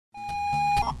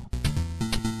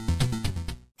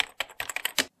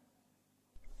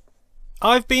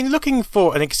I've been looking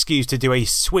for an excuse to do a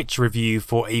Switch review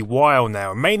for a while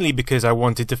now, mainly because I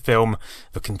wanted to film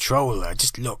the controller.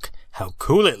 Just look how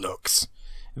cool it looks.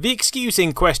 The excuse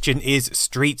in question is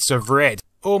Streets of Red,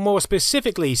 or more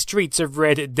specifically Streets of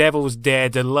Red Devil's Dare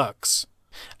Deluxe.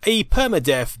 A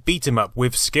permadeath beat-em-up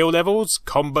with skill levels,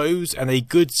 combos and a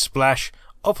good splash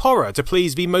of horror to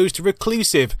please the most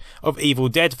reclusive of Evil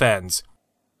Dead fans.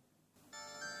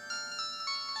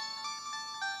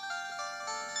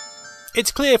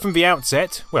 It's clear from the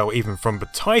outset, well even from the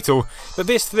title, that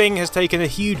this thing has taken a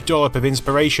huge dollop of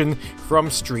inspiration from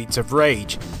Streets of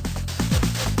Rage,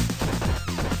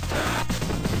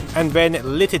 and then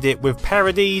littered it with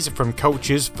parodies from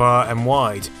cultures far and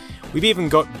wide. We've even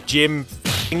got Jim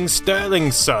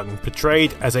Sterling's son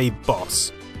portrayed as a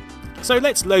boss. So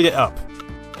let's load it up.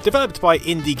 Developed by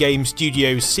indie game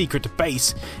studio Secret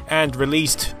Base and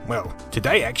released, well,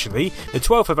 today actually, the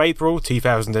 12th of April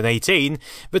 2018,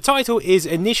 the title is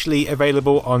initially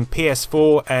available on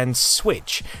PS4 and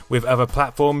Switch, with other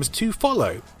platforms to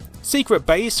follow. Secret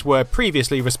Base were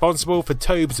previously responsible for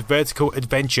Tobe's Vertical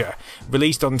Adventure,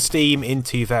 released on Steam in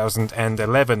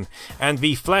 2011, and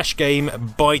the flash game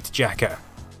Bitejacker.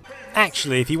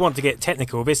 Actually, if you want to get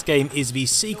technical, this game is the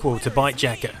sequel to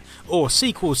Bitejacker, or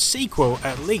sequel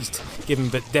at least, given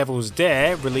that Devil's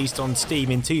Dare, released on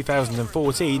Steam in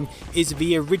 2014, is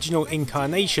the original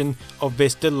incarnation of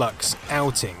this deluxe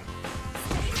outing.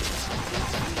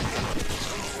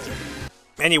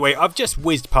 Anyway, I've just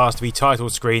whizzed past the title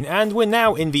screen and we're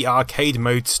now in the arcade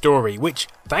mode story, which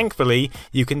thankfully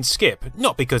you can skip,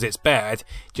 not because it's bad,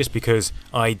 just because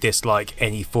I dislike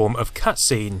any form of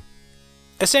cutscene.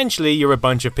 Essentially, you're a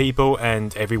bunch of people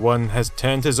and everyone has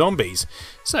turned to zombies,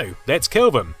 so let's kill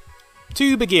them.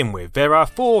 To begin with, there are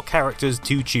 4 characters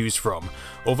to choose from,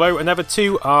 although another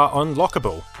 2 are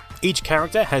unlockable. Each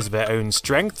character has their own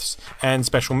strengths and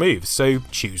special moves, so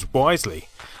choose wisely.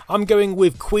 I'm going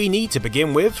with Queenie to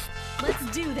begin with. Let's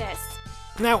do this!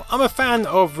 Now, I'm a fan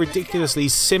of ridiculously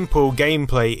simple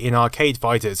gameplay in arcade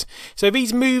fighters, so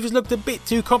these moves looked a bit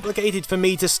too complicated for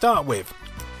me to start with.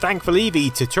 Thankfully,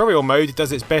 the tutorial mode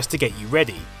does its best to get you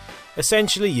ready.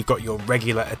 Essentially, you've got your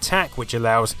regular attack, which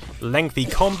allows lengthy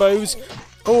combos,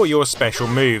 or your special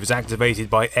moves activated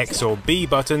by X or B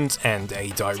buttons and a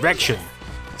direction.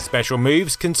 Special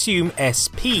moves consume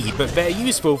SP, but they're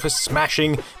useful for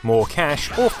smashing more cash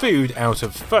or food out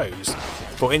of foes.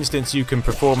 For instance, you can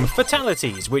perform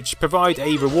fatalities, which provide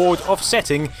a reward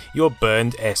offsetting your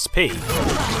burned SP.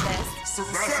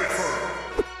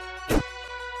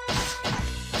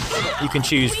 You can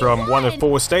choose from one of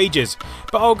 4 stages,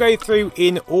 but I'll go through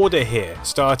in order here,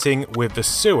 starting with the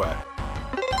sewer.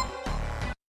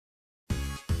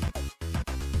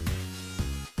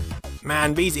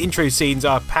 Man, these intro scenes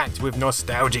are packed with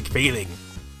nostalgic feeling.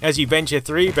 As you venture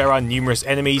through, there are numerous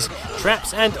enemies,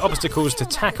 traps and obstacles to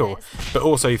tackle, but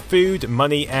also food,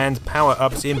 money and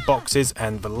power-ups in boxes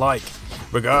and the like.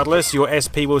 Regardless, your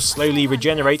SP will slowly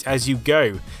regenerate as you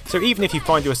go, so even if you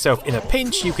find yourself in a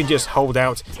pinch, you can just hold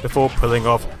out before pulling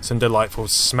off some delightful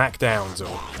smackdowns, or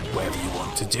whatever you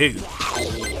want to do.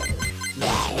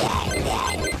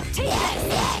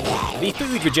 The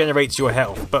food regenerates your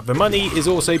health, but the money is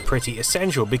also pretty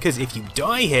essential, because if you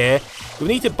die here, you'll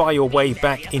need to buy your way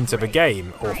back into the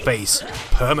game, or face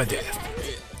permadeath.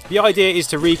 The idea is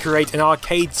to recreate an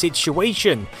arcade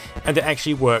situation, and it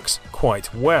actually works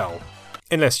quite well.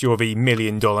 Unless you're the $1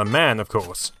 Million Man, of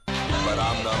course. But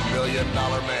I'm the $1 Million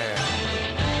Man.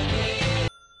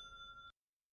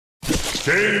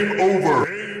 Game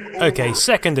over! Okay,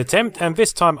 second attempt, and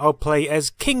this time I'll play as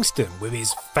Kingston with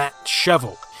his fat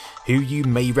shovel, who you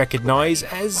may recognise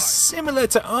as similar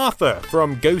to Arthur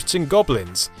from Ghosts and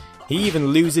Goblins. He even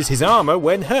loses his armour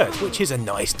when hurt, which is a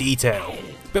nice detail.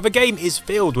 But the game is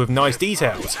filled with nice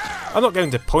details. I'm not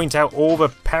going to point out all the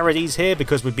parodies here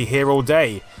because we'd be here all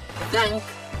day. Thank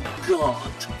God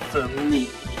for me.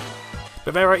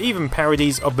 But there are even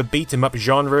parodies of the beat-em-up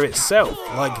genre itself,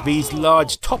 like these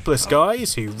large topless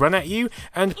guys who run at you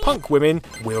and punk women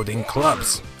wielding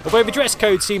clubs. Although the dress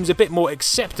code seems a bit more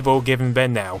acceptable given they're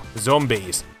now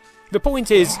zombies. The point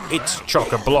is, it's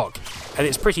chock-a-block, and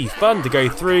it's pretty fun to go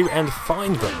through and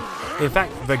find them. In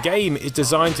fact, the game is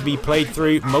designed to be played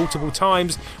through multiple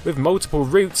times with multiple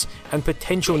routes and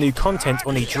potential new content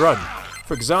on each run.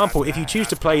 For example, if you choose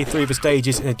to play through the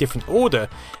stages in a different order,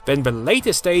 then the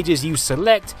later stages you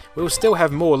select will still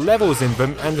have more levels in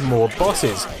them and more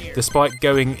bosses, despite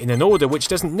going in an order which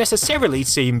doesn't necessarily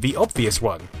seem the obvious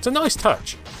one. It's a nice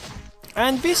touch.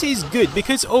 And this is good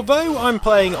because although I'm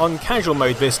playing on casual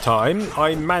mode this time,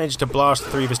 I managed to blast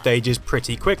through the stages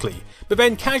pretty quickly. But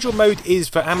then casual mode is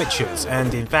for amateurs,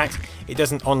 and in fact it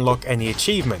doesn't unlock any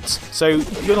achievements, so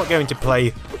you're not going to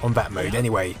play on that mode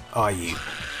anyway, are you?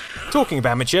 Talking of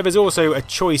amateur, there's also a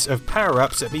choice of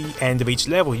power-ups at the end of each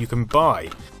level you can buy.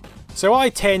 So I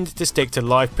tend to stick to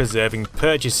life-preserving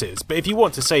purchases, but if you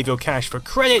want to save your cash for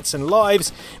credits and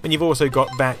lives, then you've also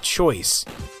got that choice.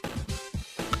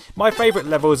 My favourite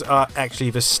levels are actually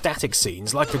the static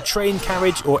scenes, like the train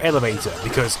carriage or elevator,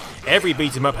 because every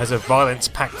beat 'em up has a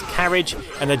violence-packed carriage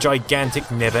and a gigantic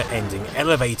never-ending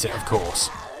elevator, of course.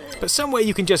 But somewhere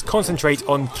you can just concentrate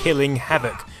on killing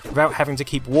havoc without having to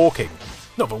keep walking.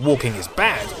 Not that walking is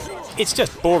bad, it's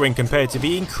just boring compared to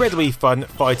the incredibly fun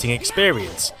fighting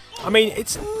experience. I mean,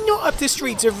 it's not up to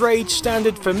Streets of Rage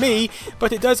standard for me,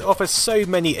 but it does offer so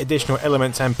many additional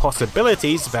elements and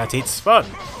possibilities that it's fun,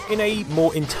 in a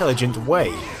more intelligent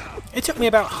way. It took me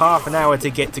about half an hour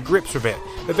to get to grips with it,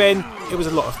 but then it was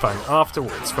a lot of fun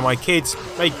afterwards. For my kids,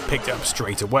 they picked it up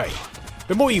straight away.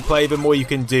 The more you play, the more you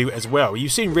can do as well. You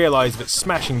soon realise that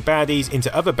smashing baddies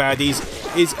into other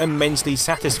baddies is immensely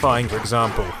satisfying, for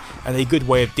example, and a good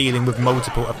way of dealing with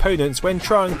multiple opponents when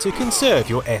trying to conserve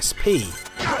your SP.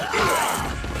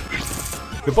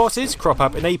 The bosses crop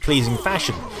up in a pleasing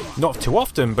fashion, not too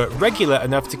often but regular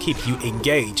enough to keep you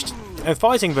engaged, and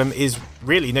fighting them is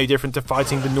really no different to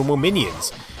fighting the normal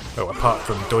minions, well, apart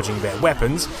from dodging their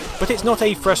weapons, but it's not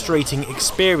a frustrating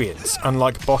experience,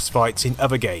 unlike boss fights in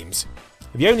other games.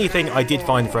 The only thing I did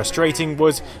find frustrating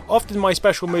was often my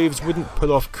special moves wouldn't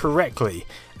pull off correctly,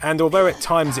 and although at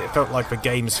times it felt like the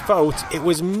game's fault, it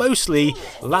was mostly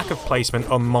lack of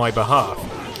placement on my behalf.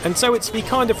 And so it's the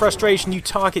kind of frustration you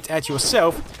target at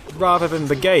yourself rather than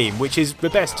the game, which is the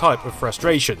best type of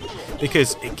frustration,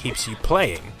 because it keeps you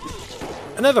playing.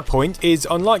 Another point is,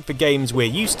 unlike the games we're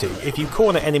used to, if you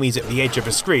corner enemies at the edge of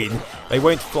a screen, they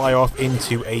won't fly off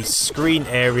into a screen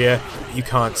area that you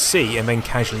can't see and then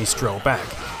casually stroll back.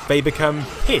 They become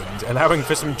pinned, allowing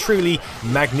for some truly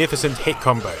magnificent hit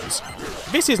combos.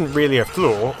 This isn't really a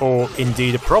flaw, or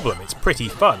indeed a problem, it's pretty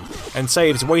fun, and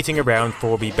saves waiting around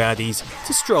for the baddies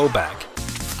to stroll back.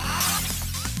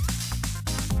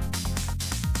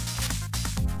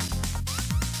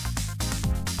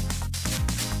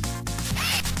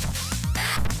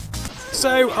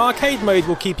 So, arcade mode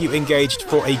will keep you engaged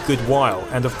for a good while,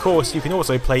 and of course you can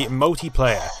also play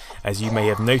multiplayer, as you may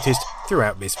have noticed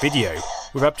throughout this video,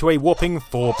 with up to a whopping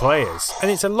 4 players, and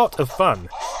it's a lot of fun.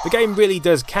 The game really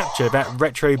does capture that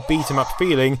retro beat-em-up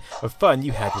feeling of fun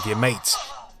you had with your mates,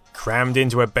 crammed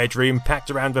into a bedroom packed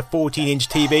around the 14-inch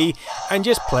TV and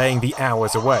just playing the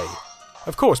hours away.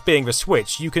 Of course, being the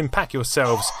Switch, you can pack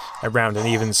yourselves around an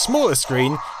even smaller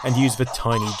screen and use the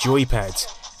tiny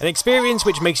joypads, an experience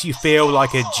which makes you feel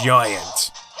like a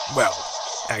giant. Well,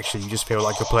 actually you just feel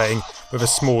like you're playing with a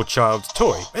small child's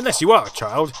toy, unless you are a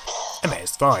child, and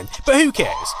that's fine, but who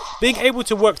cares? Being able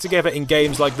to work together in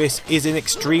games like this is an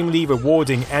extremely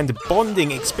rewarding and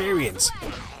bonding experience.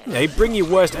 You know, bring your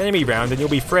worst enemy round and you'll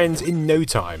be friends in no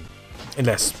time.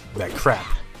 Unless they're crap,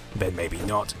 then maybe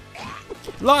not.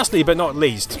 Lastly but not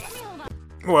least,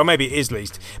 well, maybe it is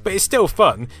least, but it's still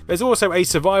fun, there's also a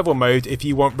survival mode if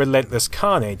you want relentless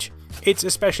carnage. It's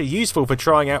especially useful for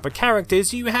trying out the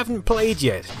characters you haven't played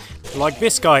yet, like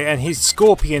this guy and his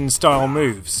scorpion-style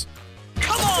moves.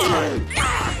 Come on!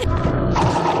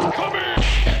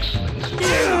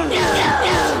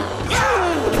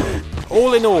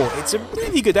 All in all, it's a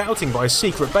really good outing by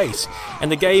Secret Base,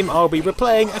 and the game I'll be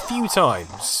replaying a few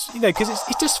times, you know, because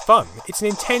it's just fun. It's an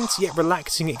intense yet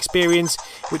relaxing experience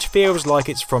which feels like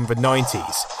it's from the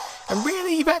 90s. And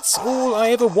really, that's all I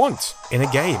ever want in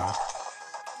a game.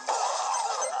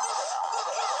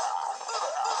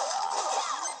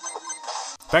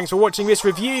 Thanks for watching this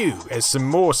review. There's some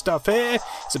more stuff here.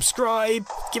 Subscribe,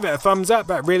 give it a thumbs up,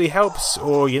 that really helps,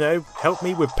 or, you know, help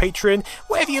me with Patreon,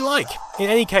 whatever you like. In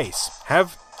any case,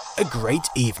 have a great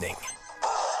evening.